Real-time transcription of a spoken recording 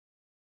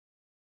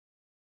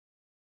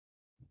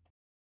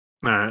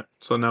All right.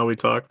 So now we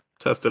talk.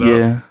 Test it out.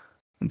 Yeah.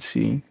 Let's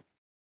see.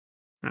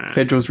 All right.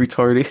 Pedro's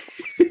retarded.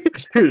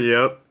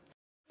 Yep.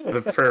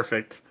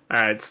 Perfect.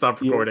 All right.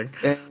 Stop Yeah. recording.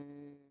 And